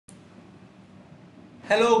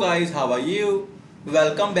Hello guys, how are you?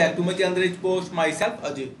 Welcome back to my channel Rich Post. Myself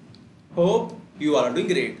Ajay. Hope you all are doing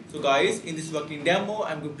great. So guys, in this working demo,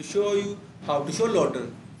 I'm going to show you how to show loader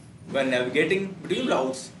when navigating between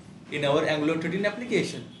routes in our Angular 13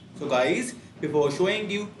 application. So guys, before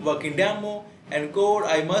showing you working demo and code,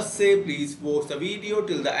 I must say please watch the video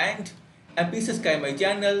till the end and please subscribe my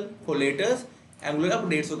channel for latest Angular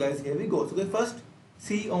updates. So guys, here we go. So guys, first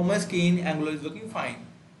see on my screen Angular is working fine.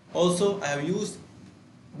 Also, I have used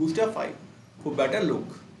Bootstrap 5 for better look.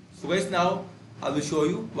 So guys, now I will show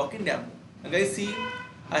you working demo. And guys, see,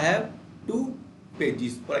 I have two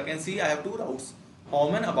pages, or I can see I have two routes,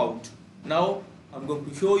 home and about. Now I'm going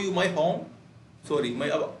to show you my my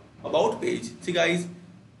about page. See guys,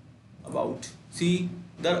 about. See,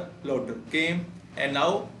 the loader came, and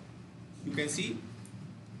now you can see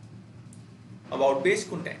about page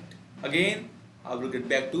content. Again, I will get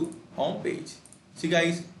back to home page. See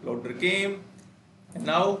guys, loader came, and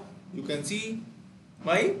now you can see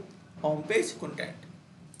my home page content,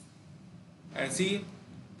 and see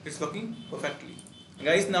it's working perfectly. And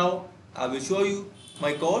guys, now I will show you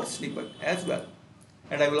my code snippet as well,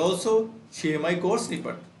 and I will also share my code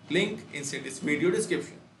snippet link inside this video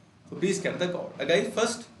description, so please get the code. Guys,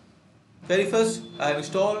 very first I have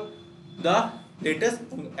installed the latest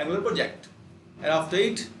Angular project, and after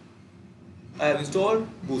it I have installed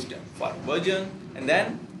Bootstrap 5 version, and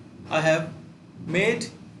then I have made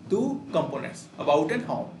two components, about and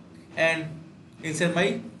home, and inside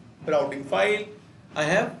my routing file I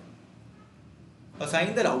have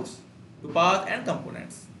assigned the routes to path and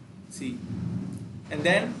components. See, and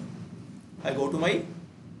then I go to my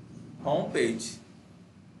home page,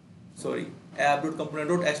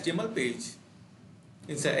 app.component.html page.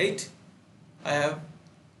 Inside it I have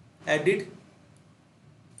added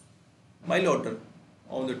my loader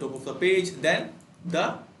on the top of the page, then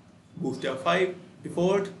the Bootstrap 5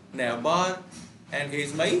 default nav bar, and here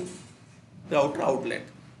is my router outlet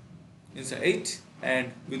inside it,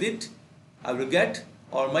 and with it I will get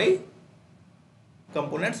all my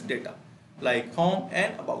components data like home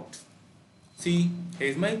and about. See, here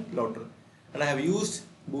is my loader, and I have used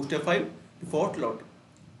Bootstrap 5 default loader,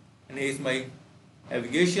 and here is my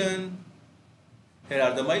navigation. Here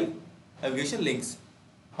are my navigation links,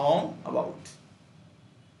 home, about,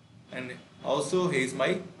 and also here is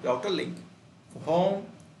my router link for home,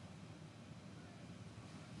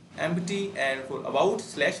 empty, and for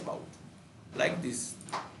about/about, like this.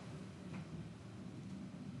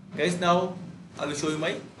 Guys, now I will show you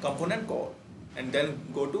my component code, and then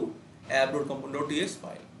go to app.component.ts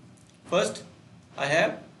file. First I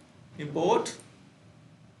have import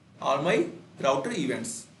all my router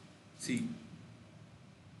events. See,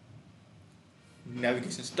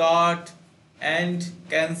 navigation start, end,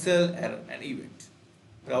 cancel, error, and event,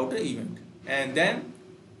 router event. And then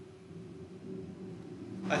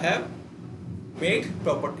I have made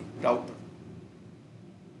property router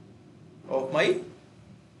of my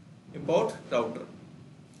import router,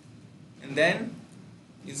 and then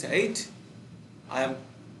inside I am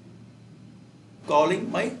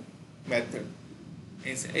calling my method.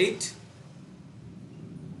 Inside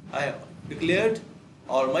I have declared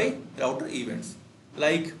all my router events,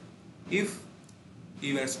 like if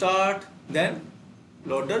event start, then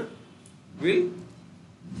loader will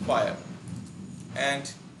fire,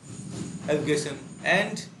 and navigation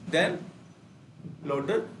end, then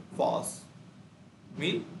loader false,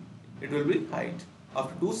 mean it will be hide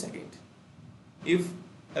after 2 seconds. If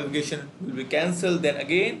navigation will be cancelled, then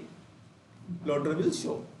again loader will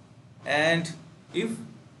show, and if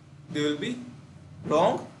there will be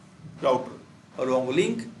wrong router or wrong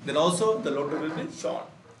link, then also the loader will be shown.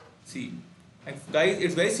 See, and guys,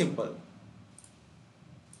 it's very simple.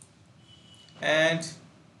 And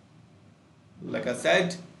like I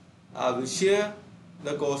said, I will share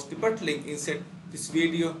the code snippet link inside this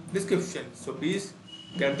video description, so please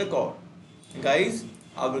get the code. And guys,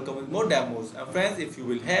 I will come with more demos. And friends, if you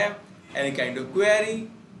will have any kind of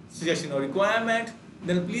query, suggestion, or requirement,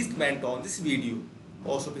 then please comment on this video.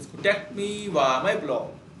 Also, please contact me via my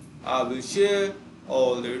blog. I will share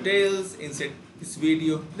all the details inside this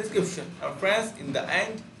video description. And friends, in the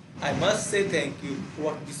end, I must say thank you for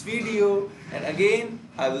watching this video, and again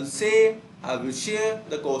I will share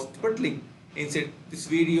the code snippet link inside this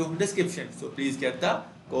video description, so please get the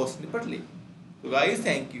code snippet link. So guys,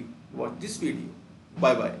 thank you for watching this video.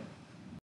 Bye bye.